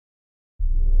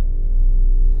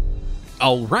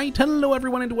Alright, hello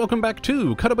everyone and welcome back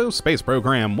to Kottabos Space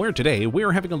Program, where today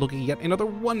we're having a look at yet another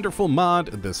wonderful mod,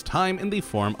 this time in the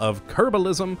form of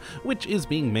Kerbalism, which is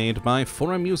being made by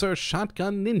forum user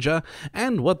Shotgun Ninja,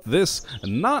 and what this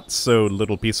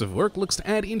not-so-little piece of work looks to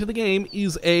add into the game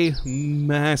is a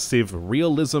massive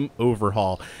realism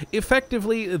overhaul.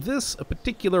 Effectively, this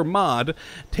particular mod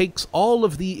takes all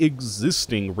of the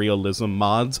existing realism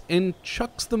mods and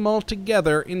chucks them all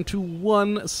together into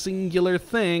one singular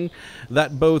thing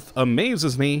that both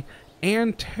amazes me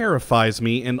and terrifies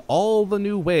me in all the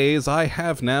new ways I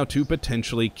have now to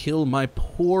potentially kill my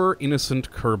poor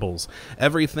innocent Kerbals.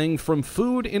 Everything from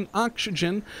food and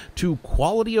oxygen to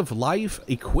quality of life,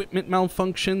 equipment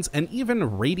malfunctions, and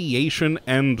even radiation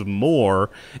and more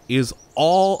is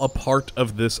all a part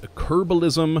of this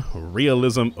Kerbalism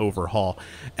realism overhaul.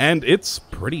 And it's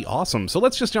pretty awesome. So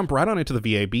let's just jump right on into the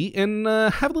VAB and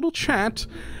have a little chat,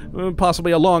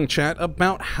 possibly a long chat,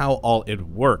 about how all it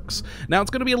works. Now, it's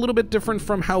going to be a little bit different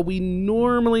from how we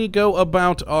normally go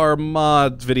about our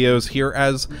mod videos here,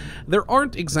 as there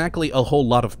aren't exactly a whole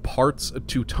lot of parts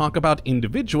to talk about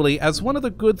individually, as one of the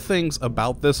good things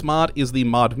about this mod is the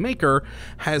mod maker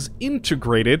has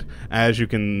integrated, as you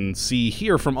can see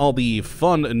here from all the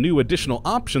fun new additional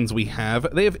options we have,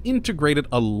 they have integrated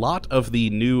a lot of the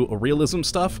new realism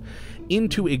stuff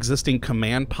into existing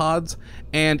command pods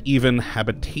and even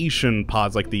habitation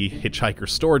pods like the hitchhiker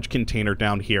storage container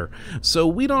down here. So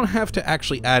we don't have to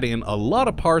actually add in a lot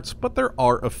of parts, but there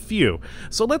are a few.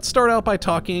 So let's start out by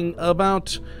talking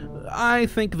about, I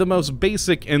think, the most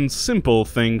basic and simple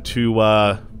thing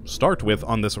to start with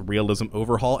on this realism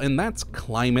overhaul, and that's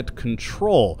climate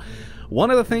control. One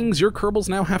of the things your Kerbals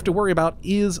now have to worry about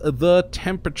is the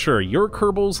temperature. Your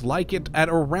Kerbals like it at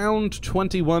around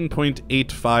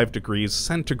 21.85 degrees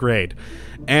centigrade,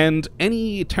 and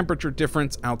any temperature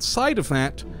difference outside of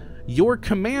that, your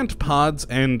command pods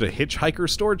and hitchhiker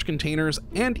storage containers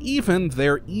and even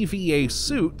their EVA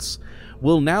suits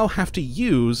will now have to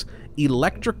use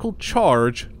electrical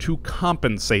charge to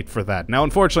compensate for that. Now,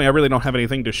 unfortunately, I really don't have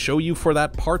anything to show you for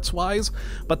that parts-wise,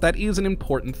 but that is an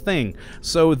important thing.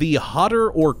 So the hotter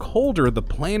or colder the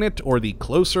planet, or the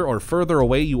closer or further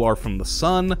away you are from the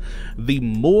sun, the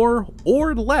more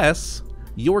or less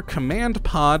your command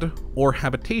pod or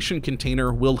habitation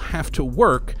container will have to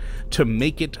work to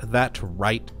make it that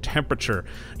right temperature,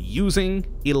 using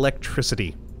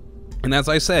electricity. And as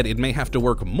I said, it may have to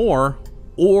work more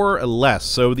or less,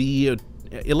 so the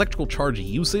electrical charge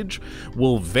usage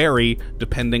will vary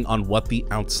depending on what the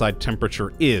outside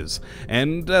temperature is,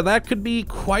 and that could be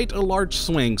quite a large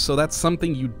swing, so that's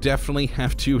something you definitely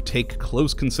have to take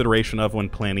close consideration of when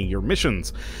planning your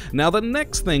missions. Now, the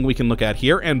next thing we can look at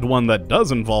here, and one that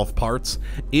does involve parts,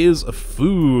 is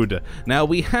food. Now,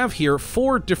 we have here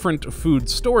 4 different food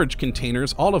storage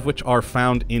containers, all of which are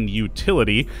found in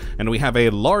utility, and we have a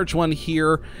large one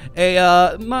here,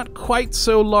 a not quite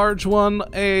so large one,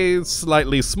 a slightly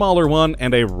smaller one,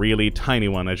 and a really tiny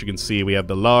one. As you can see, we have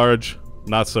the large,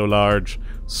 not so large,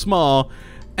 small,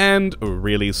 and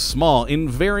really small in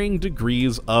varying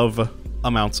degrees of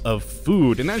amounts of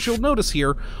food. And as you'll notice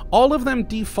here, all of them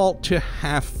default to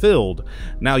half filled.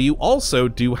 Now, you also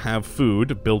do have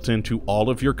food built into all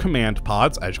of your command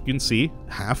pods, as you can see,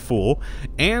 half full,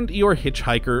 and your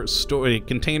hitchhiker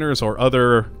containers or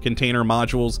other container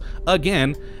modules,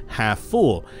 again, half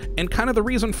full. And kind of the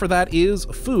reason for that is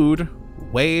food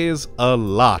weighs a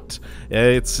lot.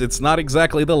 It's not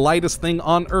exactly the lightest thing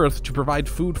on Earth to provide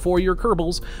food for your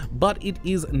Kerbals, but it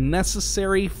is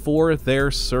necessary for their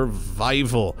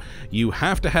survival. You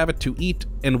have to have it to eat,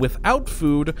 and without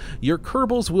food, your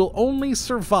Kerbals will only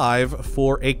survive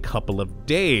for a couple of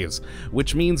days,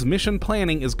 which means mission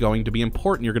planning is going to be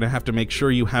important. You're going to have to make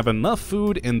sure you have enough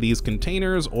food in these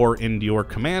containers or in your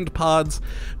command pods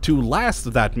to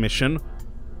last that mission,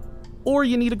 or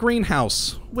you need a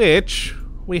greenhouse, which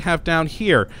we have down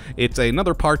here. It's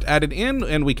another part added in,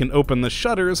 and we can open the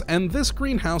shutters, and this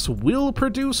greenhouse will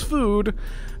produce food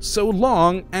so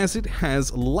long as it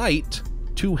has light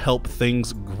to help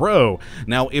things grow.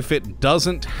 Now, if it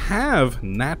doesn't have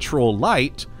natural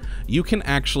light, you can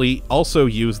actually also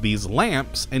use these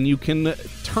lamps, and you can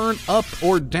turn up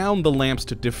or down the lamps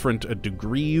to different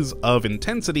degrees of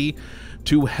intensity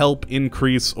to help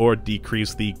increase or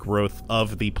decrease the growth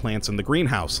of the plants in the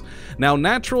greenhouse. Now,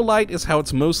 natural light is how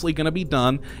it's mostly going to be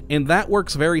done, and that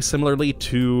works very similarly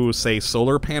to, say,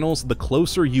 solar panels. The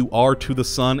closer you are to the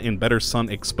sun and better sun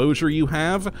exposure you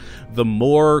have, the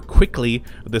more quickly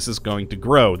this is going to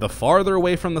grow. The farther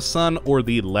away from the sun or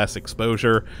the less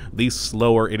exposure, the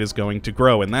slower it is going going to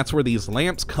grow. And that's where these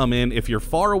lamps come in. If you're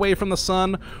far away from the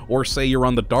sun, or say you're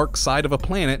on the dark side of a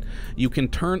planet, you can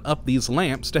turn up these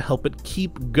lamps to help it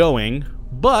keep going,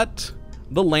 but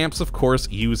the lamps, of course,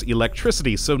 use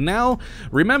electricity. So now,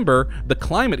 remember, the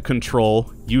climate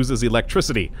control uses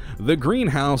electricity. The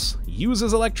greenhouse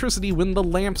uses electricity when the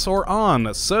lamps are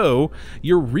on. So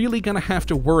you're really going to have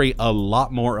to worry a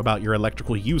lot more about your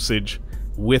electrical usage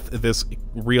with this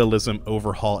realism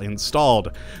overhaul installed.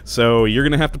 So you're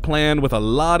going to have to plan with a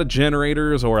lot of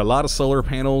generators or a lot of solar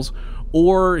panels,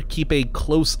 or keep a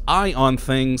close eye on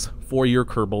things for your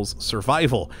Kerbals'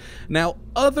 survival. Now,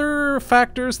 other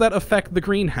factors that affect the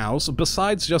greenhouse,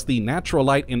 besides just the natural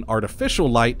light and artificial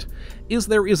light, is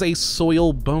there is a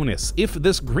soil bonus. If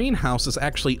this greenhouse is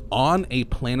actually on a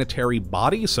planetary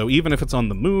body, so even if it's on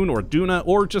the moon or Duna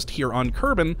or just here on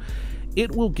Kerbin,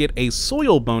 it will get a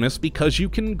soil bonus because you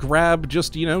can grab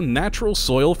just, natural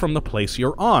soil from the place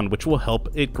you're on, which will help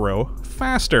it grow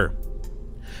faster.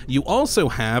 You also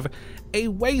have a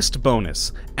waste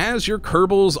bonus. As your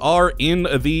Kerbals are in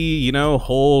the,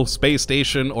 whole space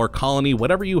station or colony,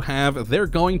 whatever you have, they're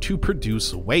going to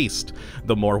produce waste.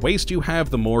 The more waste you have,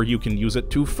 the more you can use it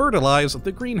to fertilize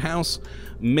the greenhouse,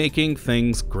 making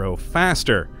things grow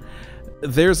faster.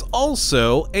 There's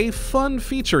also a fun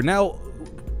feature. Now,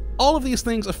 all of these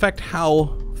things affect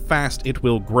how fast it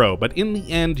will grow, but in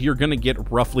the end, you're going to get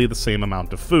roughly the same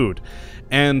amount of food.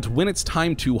 And when it's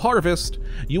time to harvest,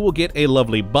 you will get a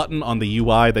lovely button on the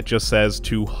UI that just says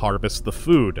to harvest the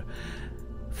food.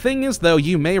 Thing is, though,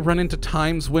 you may run into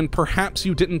times when perhaps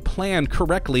you didn't plan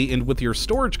correctly with your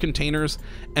storage containers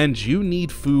and you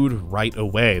need food right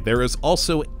away. There is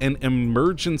also an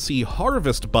emergency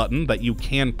harvest button that you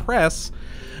can press,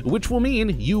 which will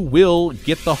mean you will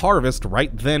get the harvest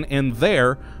right then and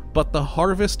there, but the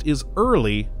harvest is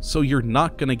early, so you're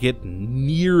not going to get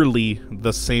nearly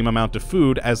the same amount of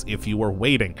food as if you were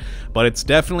waiting. But it's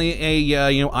definitely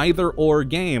a either-or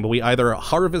game. We either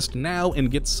harvest now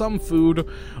and get some food,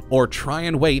 or try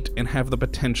and wait and have the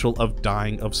potential of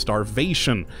dying of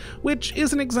starvation, which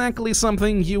isn't exactly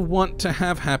something you want to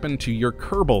have happen to your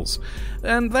Kerbals.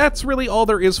 And that's really all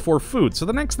there is for food. So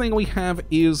the next thing we have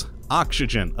is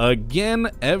oxygen. Again,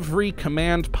 every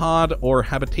command pod or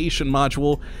habitation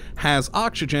module has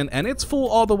oxygen, and it's full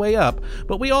all the way up,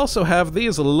 but we also have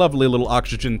these lovely little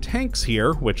oxygen tanks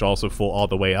here, which also full all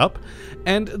the way up,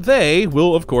 and they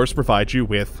will, of course, provide you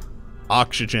with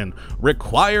oxygen,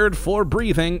 required for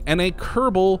breathing, and a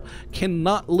Kerbal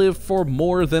cannot live for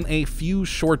more than a few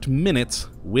short minutes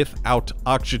without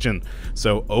oxygen.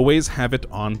 So always have it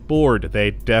on board.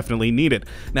 They definitely need it.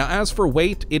 Now, as for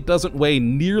weight, it doesn't weigh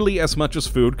nearly as much as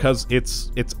food because it's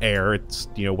air. It's,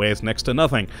 weighs next to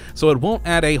nothing. So it won't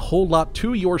add a whole lot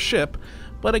to your ship,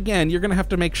 but again, you're going to have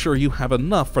to make sure you have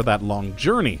enough for that long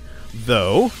journey.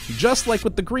 Though, just like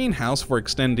with the greenhouse for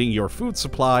extending your food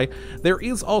supply, there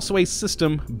is also a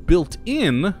system built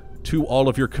in to all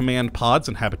of your command pods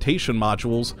and habitation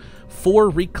modules for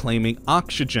reclaiming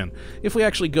oxygen. If we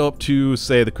actually go up to,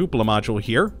 say, the cupola module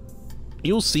here,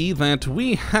 you'll see that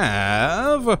we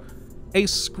have a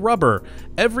scrubber.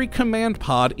 Every command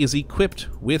pod is equipped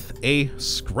with a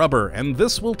scrubber, and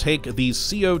this will take the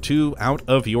CO2 out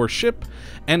of your ship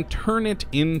and turn it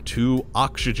into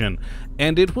oxygen.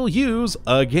 And it will use,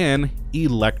 again,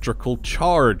 electrical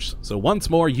charge. So once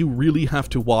more, you really have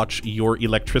to watch your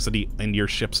electricity in your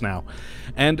ships now.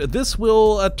 And this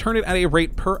will turn it at a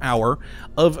rate per hour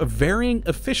of varying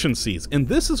efficiencies. And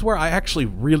this is where I actually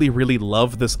really, really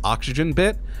love this oxygen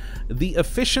bit. The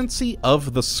efficiency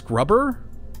of the scrubber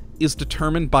is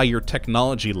determined by your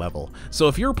technology level. So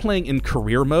if you're playing in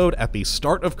career mode, at the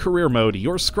start of career mode,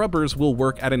 your scrubbers will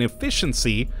work at an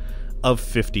efficiency of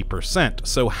 50%.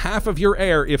 So half of your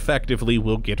air effectively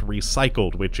will get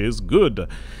recycled, which is good.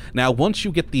 Now, once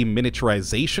you get the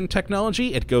miniaturization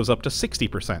technology, it goes up to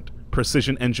 60%.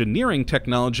 Precision engineering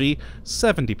technology,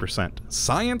 70%.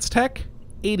 Science tech,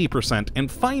 80%.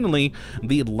 And finally,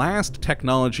 the last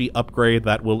technology upgrade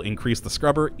that will increase the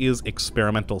scrubber is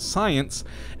experimental science,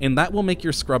 and that will make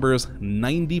your scrubbers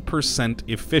 90%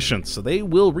 efficient. So they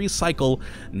will recycle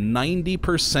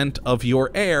 90% of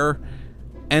your air,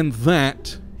 and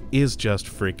that is just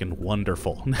freaking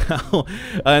wonderful. Now,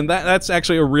 and that's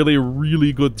actually a really,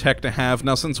 really good tech to have.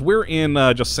 Now, since we're in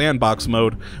just sandbox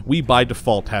mode, we by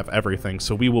default have everything,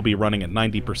 so we will be running at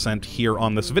 90% here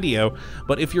on this video.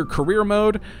 But if you're career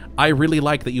mode, I really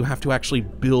like that you have to actually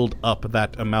build up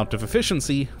that amount of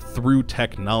efficiency through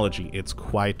technology. It's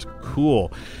quite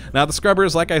cool. Now, the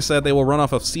scrubbers, like I said, they will run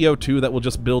off of CO2 that will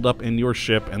just build up in your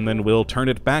ship, and then we'll turn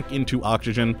it back into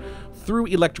oxygen through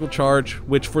electrical charge,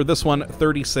 which for this one,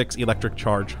 36 electric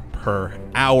charge per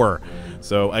hour.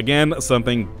 So again,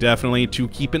 something definitely to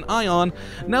keep an eye on.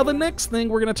 Now the next thing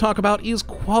we're going to talk about is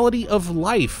quality of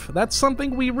life. That's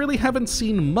something we really haven't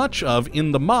seen much of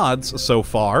in the mods so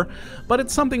far, but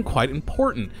it's something quite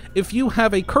important. If you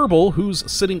have a Kerbal who's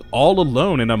sitting all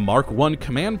alone in a Mark I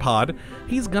command pod,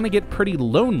 he's going to get pretty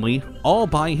lonely all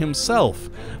by himself.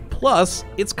 Plus,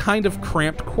 it's kind of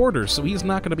cramped quarters, so he's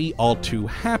not going to be all too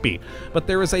happy. But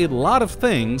there is a lot of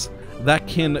things that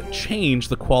can change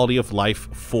the quality of life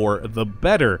for the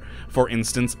better. For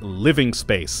instance, living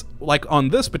space. Like on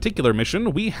this particular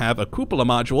mission, we have a cupola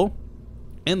module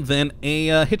and then a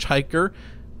hitchhiker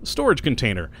storage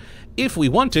container. If we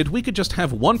wanted, we could just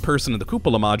have one person in the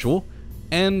cupola module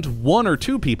and 1 or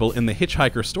 2 people in the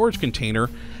hitchhiker storage container,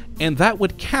 and that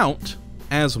would count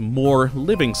as more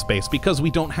living space because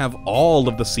we don't have all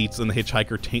of the seats in the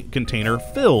hitchhiker container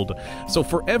filled. So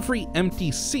for every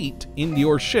empty seat in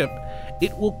your ship,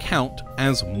 it will count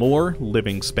as more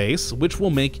living space, which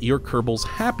will make your Kerbals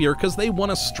happier because they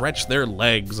want to stretch their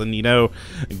legs and, you know,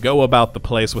 go about the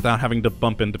place without having to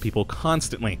bump into people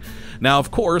constantly. Now,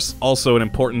 of course, also an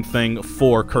important thing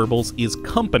for Kerbals is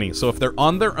company. So if they're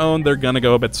on their own, they're going to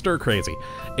go a bit stir-crazy.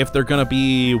 If they're going to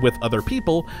be with other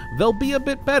people, they'll be a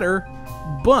bit better.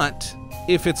 But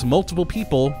if it's multiple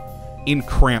people in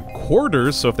cramped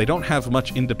quarters, so if they don't have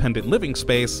much independent living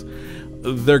space,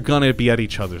 they're gonna be at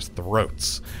each other's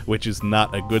throats, which is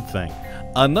not a good thing.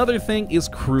 Another thing is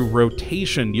crew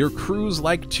rotation. Your crews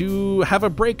like to have a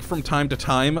break from time to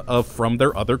time from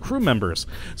their other crew members.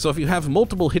 So if you have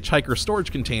multiple hitchhiker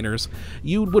storage containers,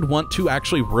 you would want to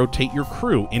actually rotate your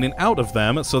crew in and out of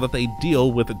them so that they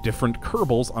deal with different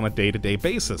Kerbals on a day-to-day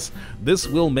basis. This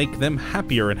will make them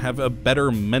happier and have a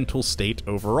better mental state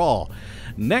overall.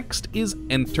 Next is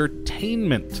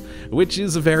entertainment, which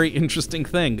is a very interesting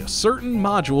thing. Certain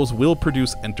modules will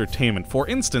produce entertainment. For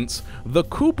instance, the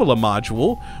cupola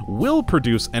module will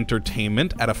produce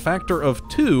entertainment at a factor of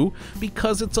 2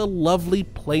 because it's a lovely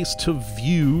place to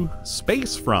view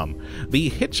space from. The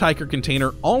hitchhiker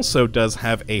container also does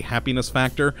have a happiness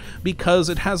factor because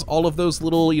it has all of those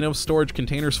little, you know, storage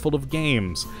containers full of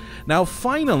games. Now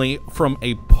finally, from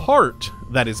a part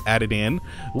that is added in,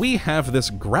 we have this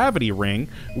gravity ring,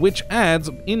 which adds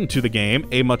into the game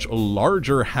a much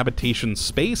larger habitation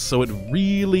space, so it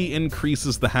really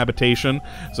increases the habitation,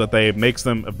 so that it makes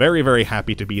them very, very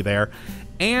happy to be there.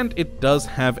 And it does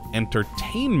have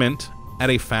entertainment at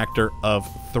a factor of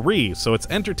 3. So it's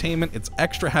entertainment, it's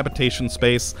extra habitation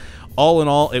space. All in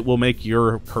all, it will make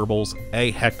your Kerbals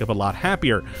a heck of a lot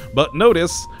happier. But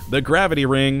notice, the gravity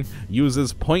ring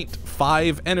uses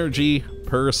 0.5 energy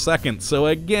per second. So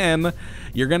again,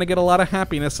 you're going to get a lot of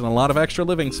happiness and a lot of extra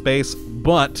living space,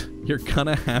 but you're going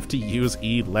to have to use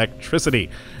electricity.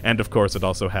 And of course, it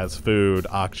also has food,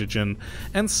 oxygen,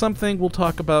 and something we'll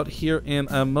talk about here in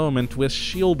a moment with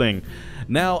shielding.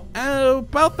 Now,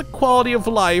 about the quality of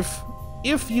life,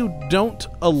 if you don't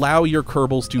allow your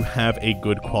Kerbals to have a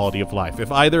good quality of life,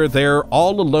 if either they're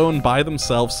all alone by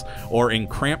themselves or in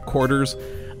cramped quarters,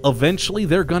 eventually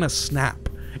they're gonna snap.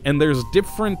 And there's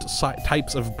different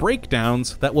types of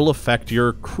breakdowns that will affect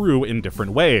your crew in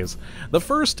different ways. The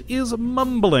first is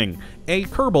mumbling. A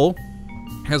Kerbal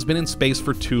has been in space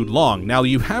for too long. Now,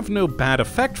 you have no bad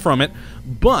effect from it,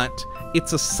 but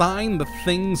it's a sign that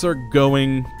things are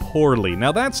going poorly.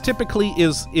 Now, that's typically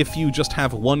is if you just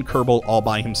have one Kerbal all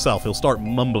by himself. He'll start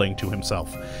mumbling to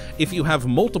himself. If you have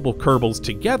multiple Kerbals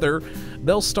together,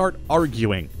 they'll start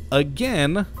arguing.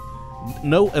 Again,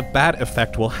 no bad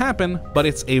effect will happen, but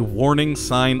it's a warning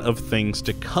sign of things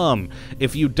to come.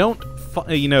 If you don't,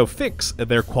 fix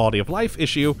their quality of life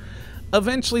issue,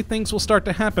 eventually things will start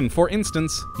to happen. For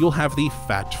instance, you'll have the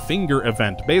fat finger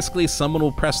event. Basically, someone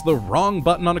will press the wrong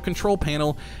button on a control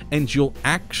panel and you'll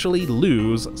actually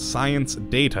lose science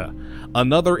data.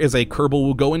 Another is a Kerbal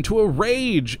will go into a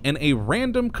rage and a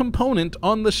random component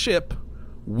on the ship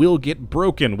will get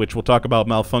broken, which we'll talk about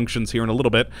malfunctions here in a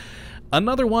little bit.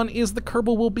 Another one is the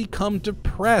Kerbal will become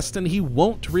depressed and he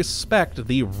won't respect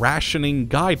the rationing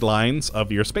guidelines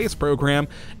of your space program,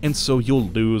 and so you'll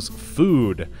lose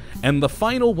food. And the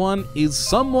final one is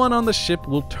someone on the ship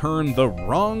will turn the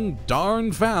wrong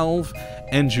darn valve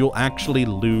and you'll actually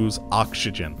lose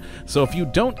oxygen. So if you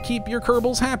don't keep your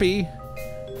Kerbals happy,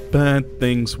 bad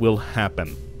things will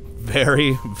happen.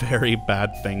 Very, very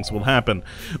bad things will happen.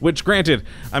 Which, granted,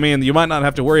 I mean, you might not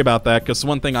have to worry about that, because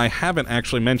one thing I haven't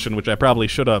actually mentioned, which I probably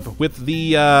should have, with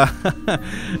the,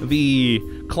 the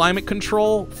climate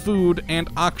control, food, and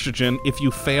oxygen, if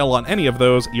you fail on any of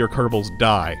those, your Kerbals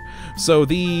die. So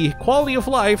the quality of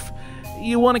life,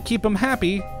 you want to keep them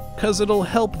happy, because it'll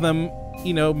help them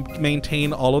you know,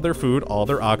 maintain all of their food, all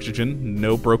their oxygen,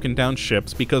 no broken down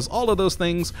ships, because all of those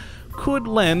things could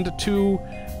lend to,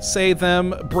 say,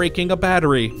 them breaking a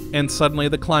battery, and suddenly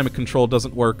the climate control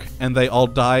doesn't work, and they all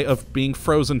die of being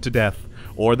frozen to death.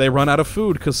 Or they run out of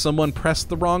food because someone pressed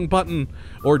the wrong button,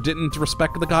 or didn't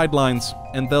respect the guidelines,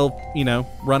 and they'll, you know,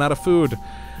 run out of food.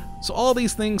 So all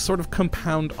these things sort of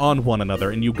compound on one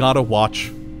another, and you gotta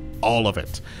watch all of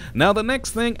it. Now, the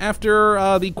next thing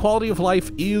after the quality of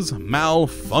life is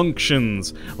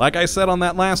malfunctions. Like I said on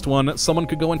that last one, someone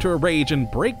could go into a rage and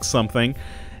break something,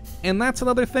 and that's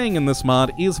another thing in this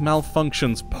mod, is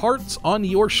malfunctions. Parts on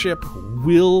your ship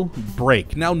will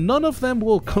break. Now, none of them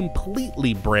will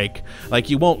completely break, like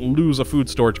you won't lose a food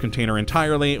storage container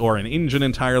entirely, or an engine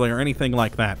entirely, or anything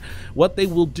like that. What they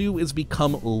will do is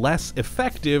become less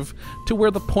effective to where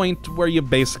the point where you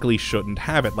basically shouldn't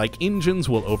have it. Like, engines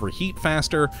will overheat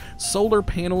faster, solar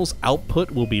panels' output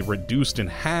will be reduced in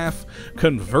half,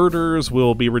 converters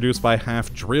will be reduced by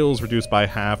half, drills reduced by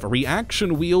half,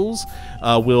 reaction wheels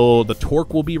the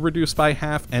torque will be reduced by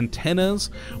half, antennas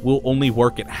will only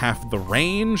work at half the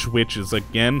range, which is,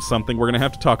 again, something we're going to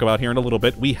have to talk about here in a little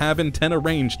bit. We have antenna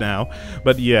range now,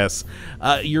 but yes,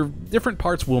 your different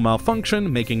parts will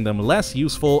malfunction, making them less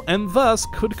useful, and thus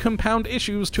could compound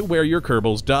issues to where your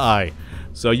Kerbals die.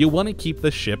 So you want to keep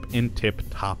the ship in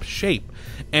tip-top shape.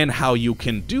 And how you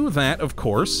can do that, of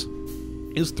course,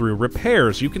 is through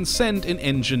repairs. You can send an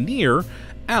engineer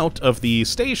out of the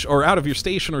station, or out of your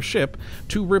station or ship,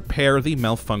 to repair the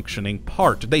malfunctioning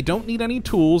part. They don't need any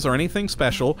tools or anything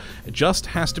special, it just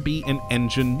has to be an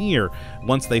engineer.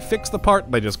 Once they fix the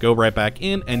part, they just go right back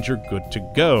in and you're good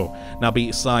to go. Now,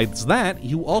 besides that,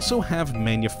 you also have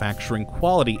manufacturing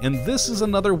quality, and this is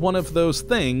another one of those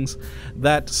things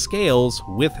that scales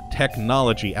with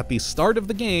technology. At the start of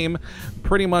the game,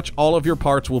 pretty much all of your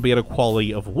parts will be at a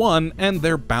quality of 1, and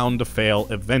they're bound to fail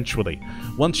eventually.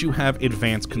 Once you have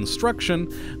advanced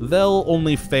construction, they'll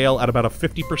only fail at about a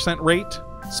 50% rate.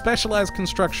 Specialized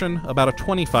construction, about a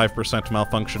 25%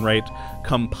 malfunction rate.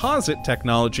 Composite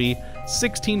technology,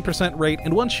 16% rate.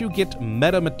 And once you get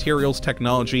metamaterials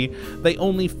technology, they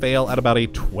only fail at about a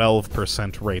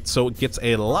 12% rate. So it gets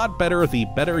a lot better the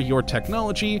better your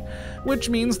technology, which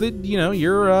means that, you know,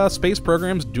 your space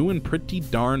program's doing pretty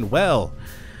darn well.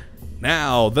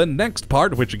 Now, the next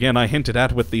part, which again I hinted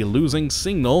at with the losing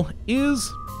signal,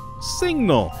 is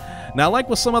signal. Now, like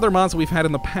with some other mods that we've had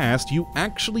in the past, you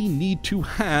actually need to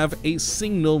have a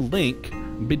signal link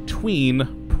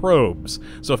between probes.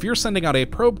 So if you're sending out a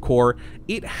probe core,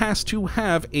 it has to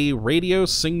have a radio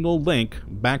signal link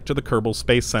back to the Kerbal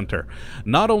Space Center.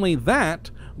 Not only that,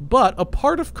 but a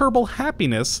part of Kerbal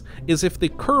happiness is if the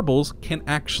Kerbals can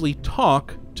actually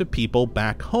talk to people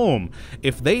back home.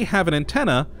 If they have an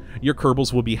antenna, your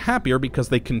Kerbals will be happier because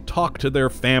they can talk to their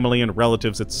family and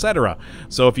relatives, etc.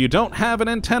 So if you don't have an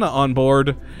antenna on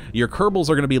board, your Kerbals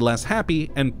are going to be less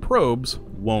happy and probes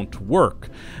won't work.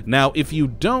 Now, if you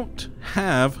don't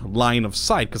have line of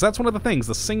sight, because that's one of the things,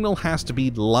 the signal has to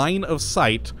be line of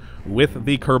sight with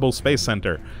the Kerbal Space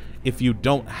Center. If you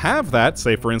don't have that,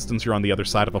 say for instance you're on the other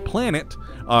side of a planet,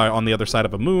 on the other side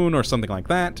of a moon or something like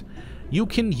that, you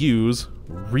can use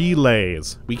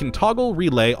relays. We can toggle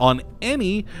relay on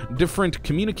any different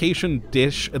communication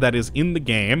dish that is in the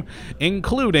game,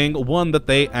 including one that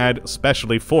they add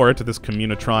specially for it, this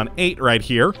Communitron 8 right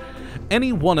here.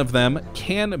 Any one of them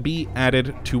can be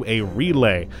added to a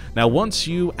relay. Now, once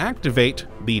you activate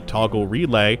the toggle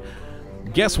relay,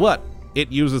 guess what?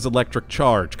 It uses electric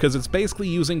charge, because it's basically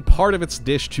using part of its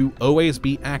dish to always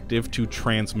be active to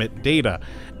transmit data.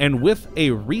 And with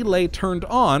a relay turned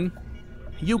on,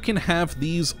 you can have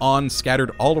these on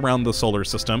scattered all around the solar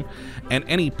system, and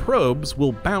any probes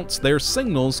will bounce their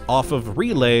signals off of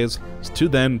relays to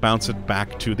then bounce it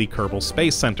back to the Kerbal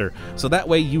Space Center. So that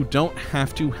way you don't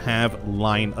have to have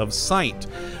line of sight.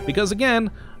 Because again,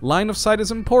 line of sight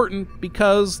is important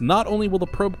because not only will the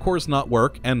probe cores not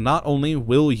work, and not only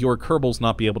will your Kerbals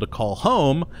not be able to call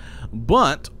home,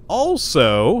 but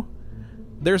also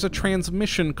there's a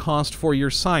transmission cost for your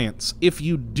science. If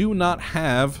you do not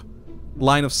have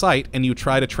line of sight and you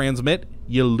try to transmit,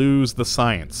 you lose the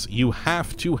science. You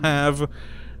have to have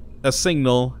a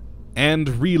signal and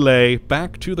relay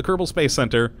back to the Kerbal Space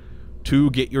Center to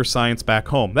get your science back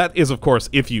home. That is, of course,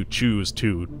 if you choose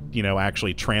to, you know,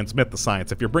 actually transmit the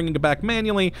science. If you're bringing it back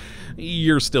manually,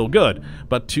 you're still good.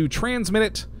 But to transmit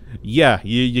it, yeah,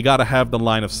 you gotta have the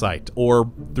line of sight, or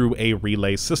through a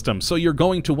relay system. So you're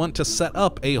going to want to set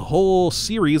up a whole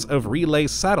series of relay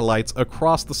satellites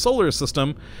across the solar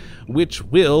system, which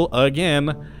will,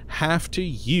 again, have to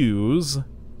use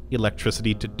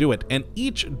electricity to do it. And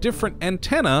each different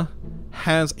antenna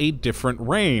has a different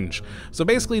range. So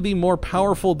basically, the more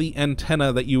powerful the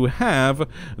antenna that you have,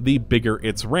 the bigger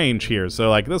its range here. So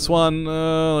like this one,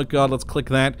 oh god, let's click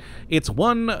that. It's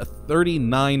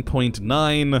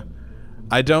 139.9.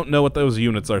 I don't know what those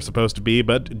units are supposed to be,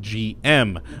 but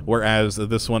GM. Whereas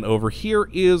this one over here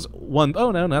is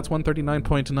oh no, that's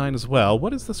 139.9 as well.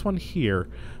 What is this one here?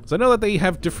 So I know that they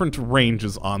have different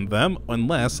ranges on them,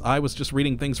 unless I was just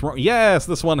reading things wrong. Yes,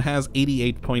 this one has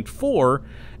 88.4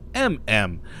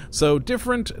 So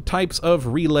different types of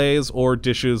relays or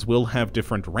dishes will have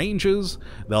different ranges.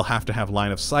 They'll have to have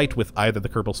line of sight with either the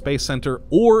Kerbal Space Center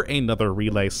or another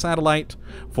relay satellite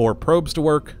for probes to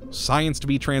work, science to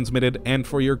be transmitted, and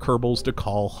for your Kerbals to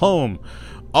call home.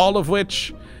 All of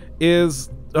which is,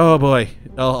 oh boy,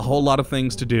 a whole lot of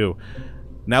things to do.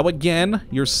 Now again,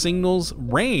 your signal's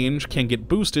range can get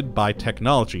boosted by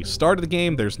technology. Start of the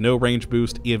game, there's no range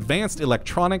boost. Advanced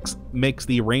electronics makes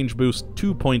the range boost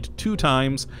 2.2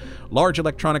 times, large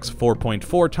electronics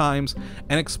 4.4 times,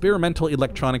 and experimental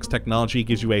electronics technology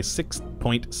gives you a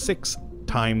 6.6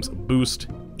 times boost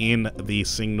in the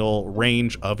signal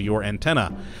range of your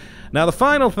antenna. Now the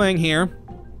final thing here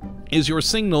is your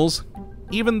signals.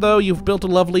 Even though you've built a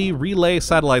lovely relay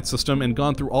satellite system and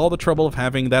gone through all the trouble of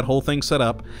having that whole thing set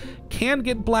up, can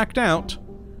get blacked out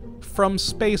from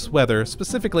space weather,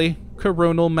 specifically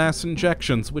coronal mass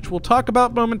injections, which we'll talk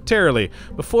about momentarily.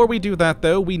 Before we do that,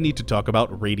 though, we need to talk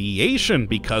about radiation,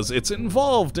 because it's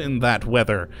involved in that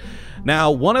weather.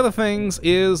 Now, one of the things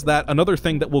is that another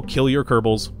thing that will kill your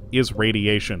Kerbals is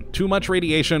radiation. Too much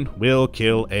radiation will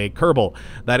kill a Kerbal.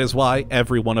 That is why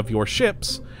every one of your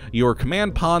ships, your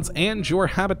command pods, and your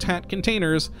habitat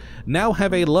containers now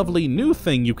have a lovely new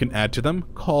thing you can add to them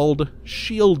called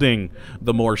shielding.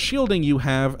 The more shielding you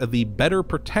have, the better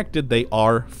protected they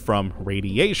are from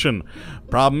radiation.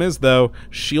 Problem is, though,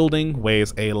 shielding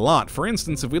weighs a lot. For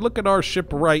instance, if we look at our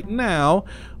ship right now,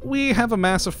 we have a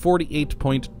mass of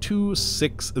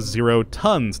 48.260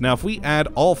 tons. Now, if we add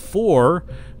all 4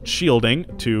 shielding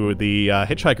to the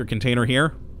hitchhiker container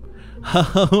here,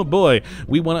 oh boy,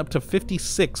 we went up to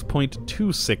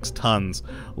 56.26 tons.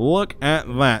 Look at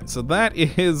that. So that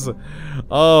is,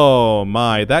 oh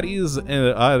my, that is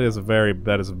very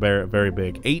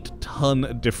big.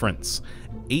 8-ton difference.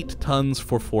 8 tons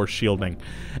for 4 shielding.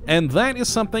 And that is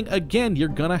something, again, you're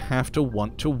gonna have to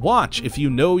want to watch. If you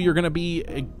know you're gonna be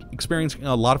experiencing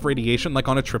a lot of radiation, like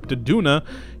on a trip to Duna,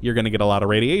 you're gonna get a lot of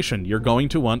radiation. You're going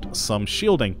to want some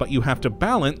shielding, but you have to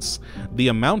balance the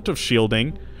amount of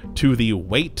shielding to the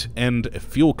weight and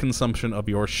fuel consumption of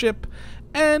your ship,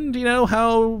 and, you know,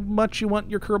 how much you want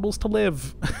your Kerbals to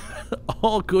live.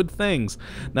 All good things.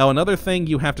 Now, another thing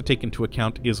you have to take into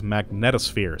account is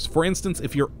magnetospheres. For instance,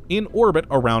 if you're in orbit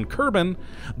around Kerbin,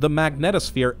 the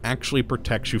magnetosphere actually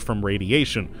protects you from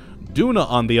radiation. Duna,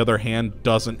 on the other hand,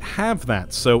 doesn't have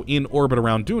that, so in orbit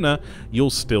around Duna, you'll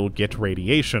still get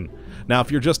radiation. Now,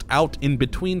 if you're just out in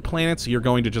between planets, you're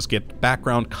going to just get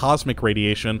background cosmic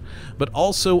radiation, but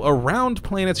also around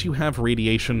planets you have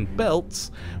radiation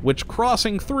belts, which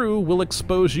crossing through will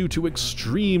expose you to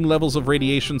extreme levels of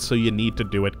radiation, so you need to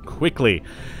do it quickly.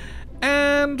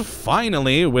 And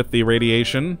finally, with the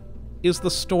radiation, is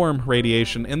the storm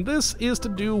radiation, and this is to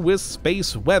do with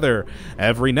space weather.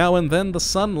 Every now and then the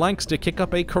sun likes to kick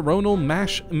up a coronal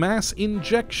mass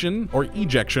injection, or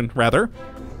ejection rather,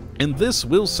 and this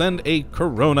will send a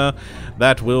corona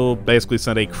that will basically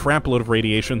send a crap load of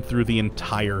radiation through the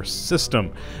entire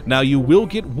system. Now, you will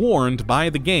get warned by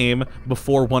the game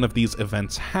before one of these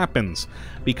events happens,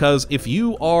 because if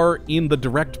you are in the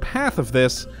direct path of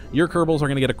this, your Kerbals are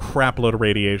going to get a crap load of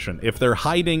radiation. If they're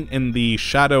hiding in the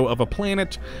shadow of a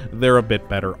planet, they're a bit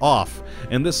better off.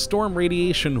 And this storm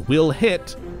radiation will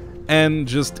hit, and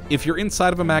just, if you're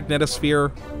inside of a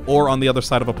magnetosphere or on the other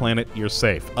side of a planet, you're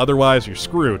safe. Otherwise, you're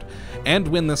screwed. And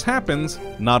when this happens,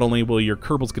 not only will your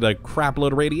Kerbals get a crap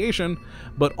load of radiation,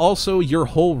 but also your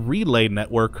whole relay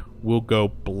network will go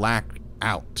black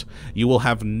out. You will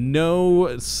have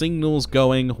no signals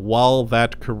going while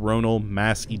that coronal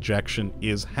mass ejection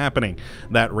is happening.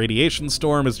 That radiation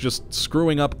storm is just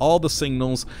screwing up all the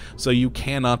signals, so you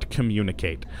cannot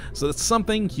communicate. So it's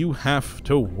something you have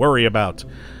to worry about.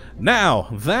 Now,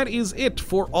 that is it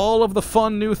for all of the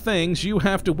fun new things you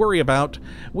have to worry about,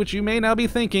 which you may now be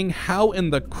thinking, how in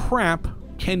the crap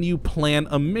can you plan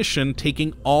a mission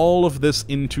taking all of this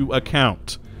into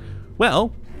account?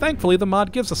 Well, thankfully the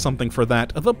mod gives us something for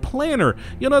that, the planner.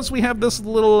 You'll notice we have this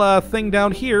little thing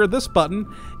down here, this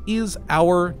button. is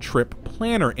our trip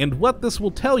planner, and what this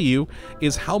will tell you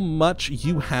is how much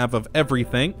you have of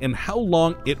everything and how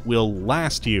long it will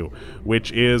last you,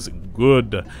 which is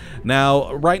good.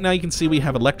 Now, right now you can see we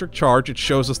have electric charge. It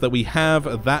shows us that we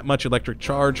have that much electric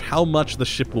charge, how much the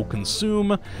ship will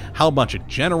consume, how much it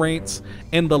generates,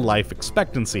 and the life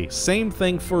expectancy. Same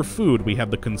thing for food. We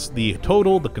have the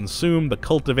total, the consumed, the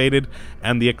cultivated,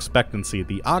 and the expectancy.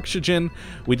 The oxygen,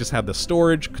 we just have the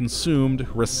storage, consumed,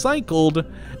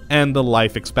 recycled, and the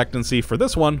life expectancy for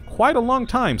this one, quite a long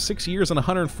time, 6 years and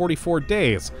 144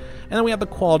 days. And then we have the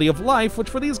quality of life, which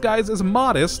for these guys is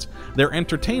modest. Their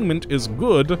entertainment is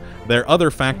good. Their other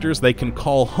factors, they can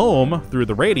call home through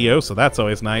the radio, so that's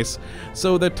always nice.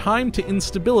 So the time to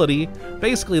instability,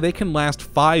 basically they can last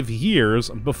 5 years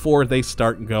before they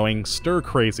start going stir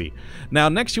crazy. Now,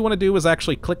 next you want to do is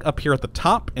actually click up here at the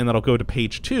top, and that'll go to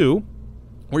page 2.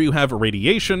 Where you have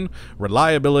radiation,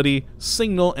 reliability,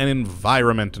 signal, and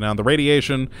environment. Now, the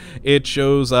radiation, it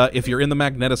shows if you're in the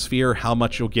magnetosphere, how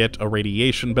much you'll get a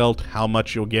radiation belt, how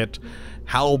much you'll get,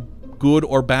 how good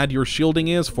or bad your shielding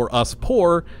is, for us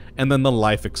poor, and then the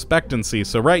life expectancy.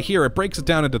 So right here, it breaks it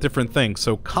down into different things.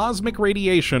 So cosmic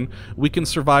radiation, we can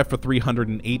survive for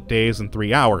 308 days and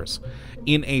 3 hours.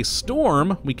 In a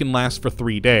storm, we can last for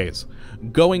 3 days.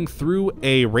 Going through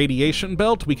a radiation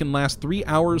belt, we can last 3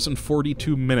 hours and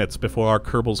 42 minutes before our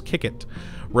Kerbals kick it.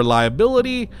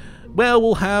 Reliability, well,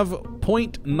 we'll have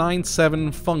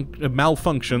 0.97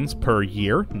 malfunctions per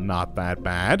year, not that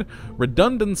bad.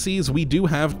 Redundancies, we do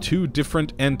have 2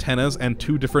 different antennas and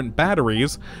 2 different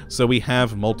batteries, so we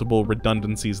have multiple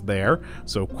redundancies there.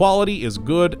 So quality is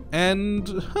good, and,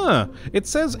 it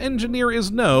says engineer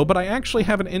is no, but I actually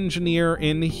have an engineer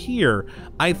in here.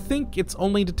 I think it's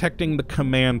only detecting the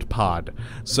command pod.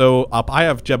 So I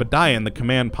have Jebediah in the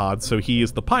command pod, so he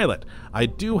is the pilot. I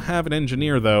do have an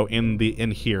engineer, though,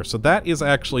 in here, so that is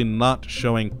actually not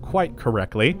showing quite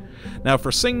correctly. Now,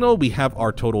 for signal, we have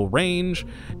our total range,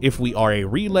 if we are a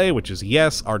relay, which is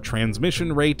yes, our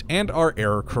transmission rate, and our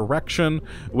error correction,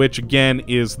 which again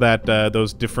is that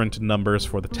those different numbers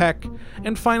for the tech.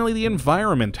 And finally, the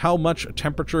environment, how much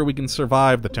temperature we can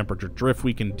survive, the temperature drift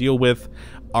we can deal with,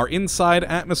 our inside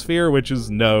atmosphere, which is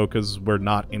no, because we're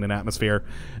not in an atmosphere.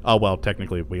 Well,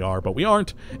 technically we are, but we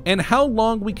aren't. And how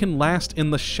long we can last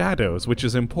in the shadows, which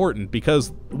is important,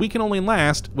 because we can only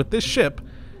last, with this ship,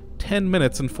 10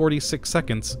 minutes and 46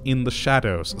 seconds in the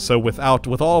shadows. So with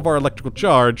all of our electrical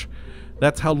charge,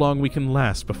 that's how long we can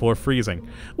last before freezing.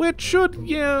 Which should,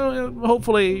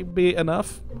 hopefully be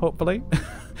enough, hopefully.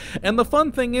 And the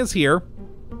fun thing is here,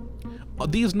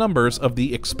 these numbers of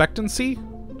the expectancy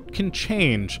can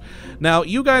change. Now,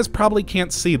 you guys probably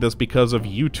can't see this because of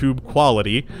YouTube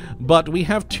quality, but we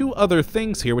have 2 other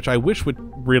things here which I wish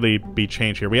would really be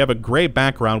changed here. We have a gray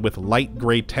background with light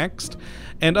gray text,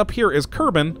 and up here is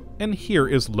Kerbin, and here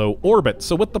is low orbit.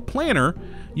 So with the planner,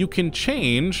 you can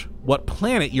change what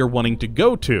planet you're wanting to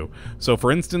go to. So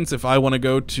for instance, if I want to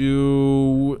go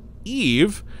to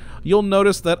Eve, you'll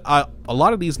notice that a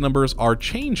lot of these numbers are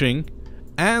changing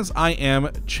as I am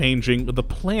changing the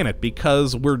planet,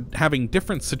 because we're having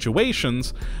different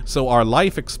situations, so our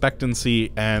life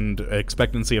expectancy and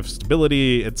expectancy of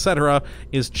stability, etc.,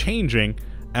 is changing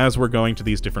as we're going to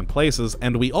these different places.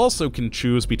 And we also can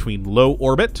choose between low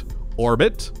orbit,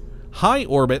 orbit, high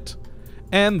orbit,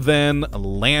 and then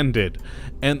landed.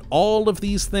 And all of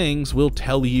these things will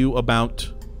tell you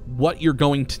about what you're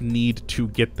going to need to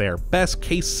get there. Best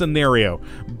case scenario.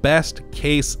 Best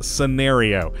case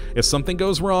scenario. If something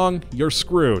goes wrong, you're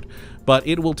screwed. But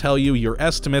it will tell you your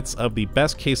estimates of the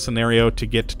best case scenario to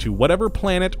get to whatever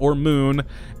planet or moon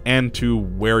and to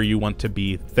where you want to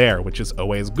be there, which is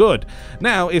always good.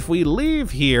 Now, if we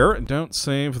leave here, don't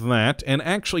save that, and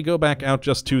actually go back out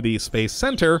just to the Space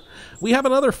Center, we have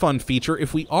another fun feature.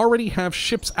 If we already have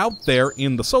ships out there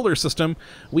in the solar system,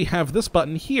 we have this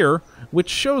button here, which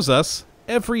shows us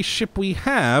every ship we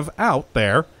have out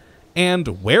there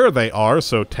and where they are.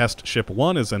 So Test Ship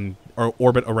 1 is in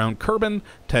orbit around Kerbin,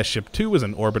 Test Ship 2 is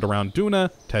in orbit around Duna,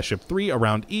 Test Ship 3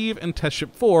 around Eve, and Test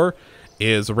Ship 4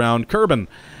 is around Kerbin.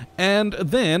 And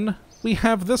then we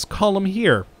have this column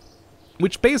here,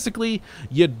 which basically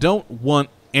you don't want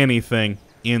anything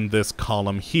in this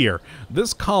column here.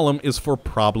 This column is for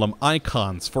problem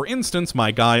icons. For instance,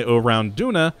 my guy around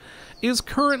Duna is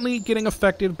currently getting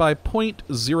affected by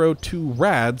 0.02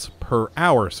 rads per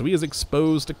hour, so he is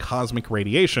exposed to cosmic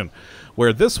radiation.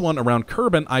 Where this one around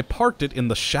Kerbin, I parked it in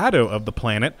the shadow of the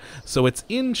planet, so it's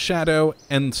in shadow,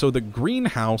 and so the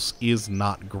greenhouse is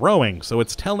not growing. So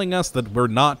it's telling us that we're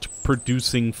not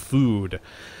producing food.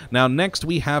 Now next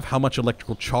we have how much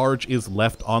electrical charge is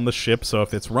left on the ship. So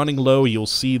if it's running low, you'll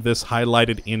see this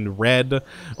highlighted in red,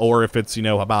 or if it's, you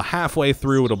know, about halfway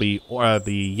through, it'll be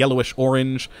the yellowish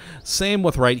orange. Same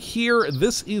with right here.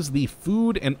 This is the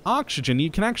food and oxygen. You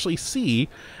can actually see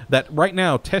that right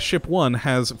now Test Ship 1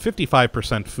 has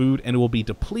 55% food and it will be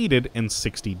depleted in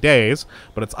 60 days,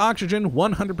 but its oxygen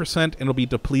 100% and it'll be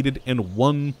depleted in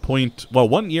 1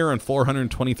 year and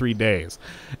 423 days.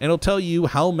 And it'll tell you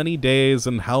how many days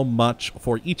and how much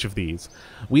for each of these.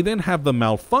 We then have the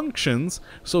malfunctions,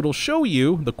 so it'll show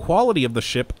you the quality of the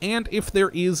ship and if there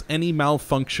is any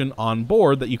malfunction on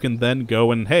board that you can then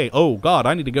go and, hey, oh god,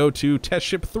 I need to go to Test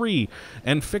Ship 3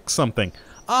 and fix something.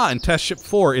 And Test Ship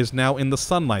 4 is now in the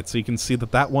sunlight, so you can see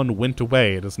that that one went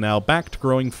away. It is now back to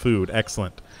growing food.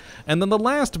 Excellent. And then the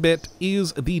last bit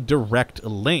is the direct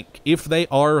link, if they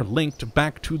are linked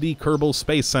back to the Kerbal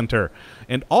Space Center.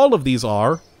 And all of these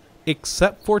are,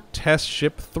 except for Test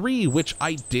Ship 3, which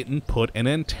I didn't put an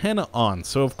antenna on.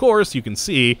 So of course, you can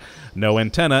see, no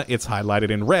antenna, it's highlighted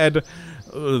in red.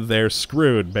 They're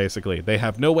screwed, basically. They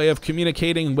have no way of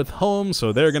communicating with home,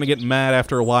 so they're going to get mad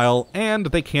after a while, and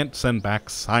they can't send back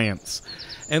science.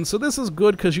 And so this is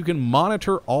good because you can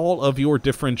monitor all of your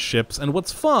different ships, and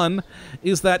what's fun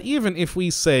is that even if we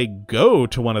say go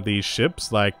to one of these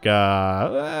ships, like,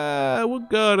 we'll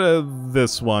go to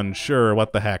this one, sure,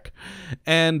 what the heck,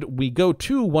 and we go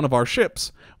to one of our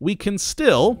ships, we can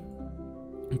still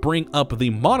bring up the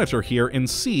monitor here and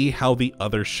see how the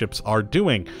other ships are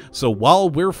doing. So while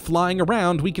we're flying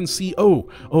around, we can see,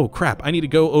 oh crap, I need to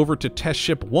go over to Test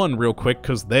Ship 1 real quick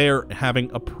because they're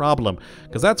having a problem.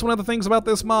 Because that's one of the things about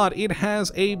this mod, it has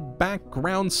a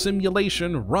background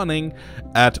simulation running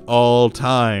at all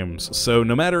times. So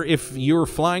no matter if you're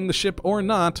flying the ship or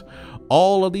not,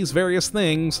 all of these various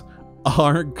things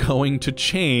are going to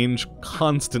change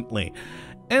constantly.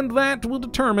 And that will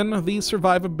determine the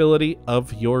survivability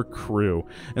of your crew.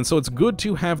 And so it's good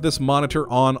to have this monitor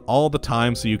on all the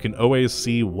time so you can always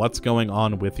see what's going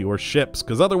on with your ships,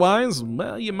 because otherwise,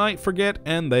 well, you might forget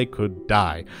and they could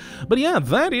die. But yeah,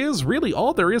 that is really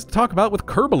all there is to talk about with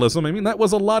Kerbalism. I mean, that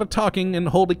was a lot of talking, and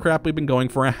holy crap, we've been going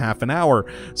for a half an hour.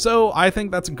 So I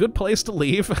think that's a good place to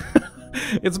leave.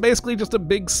 It's basically just a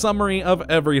big summary of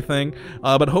everything,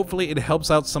 but hopefully it helps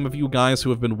out some of you guys who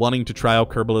have been wanting to try out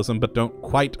Kerbalism but don't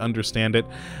quite understand it.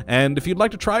 And if you'd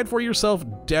like to try it for yourself,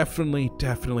 definitely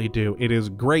do. It is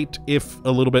great, if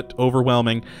a little bit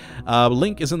overwhelming.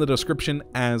 Link is in the description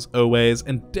as always,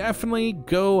 and definitely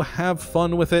go have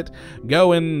fun with it.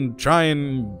 Go and try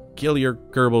and kill your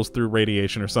Kerbals through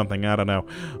radiation or something, I don't know.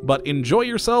 But enjoy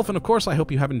yourself, and of course I hope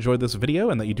you have enjoyed this video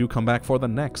and that you do come back for the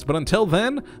next. But until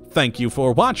then, thank you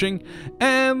for watching,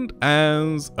 and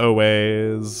as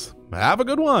always, have a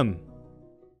good one!